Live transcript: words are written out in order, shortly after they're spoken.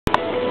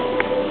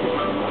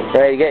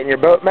Ready to get in your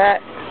boat,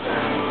 Matt?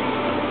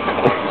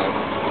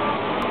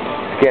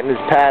 He's getting his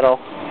paddle.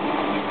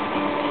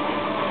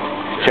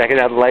 Checking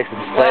out the license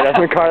plate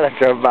on the car that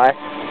drove by.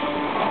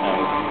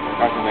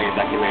 Carson made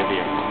exactly way of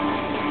you.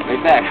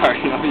 Wait back,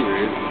 Carson, I'll be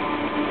rude.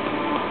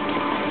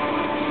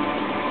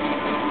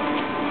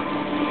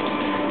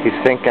 He's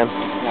thinking.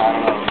 Yeah, I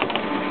don't know.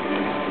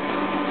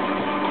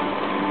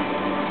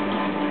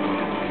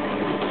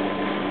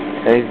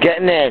 And he's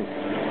getting in.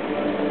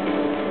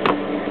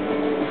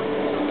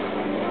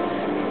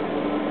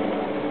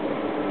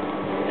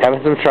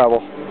 Having some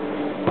trouble.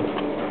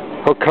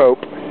 He'll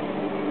cope.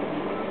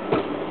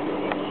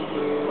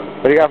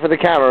 What do you got for the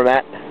camera,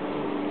 Matt?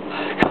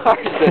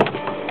 Carson.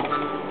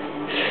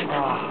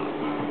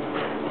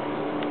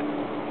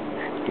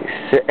 He's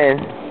sitting.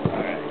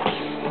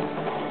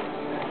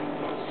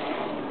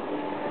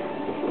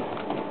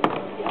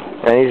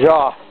 And he's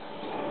off.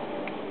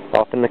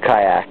 Off in the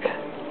kayak.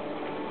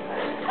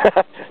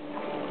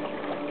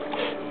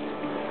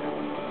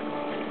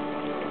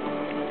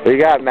 What you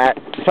got, Matt?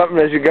 Something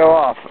as you go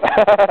off.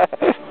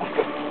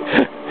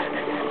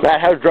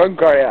 Matt, how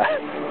drunk are you?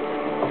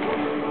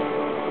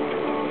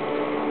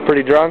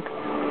 Pretty drunk?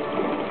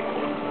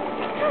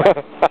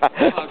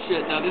 Oh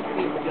shit, now this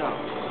needs to go.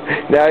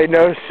 Now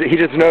he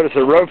just noticed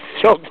a rope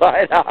still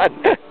tied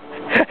on.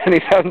 And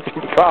he's having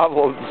some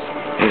problems.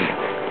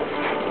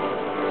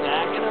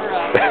 Back in a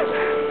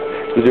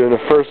ride. He's doing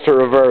the first to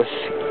reverse.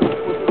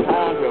 What's the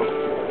time go?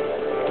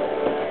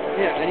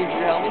 Yeah, I need you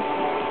to help me.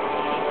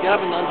 Get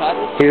up and untie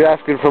this. He's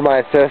asking for my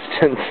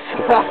assistance.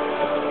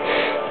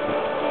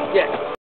 Yeah.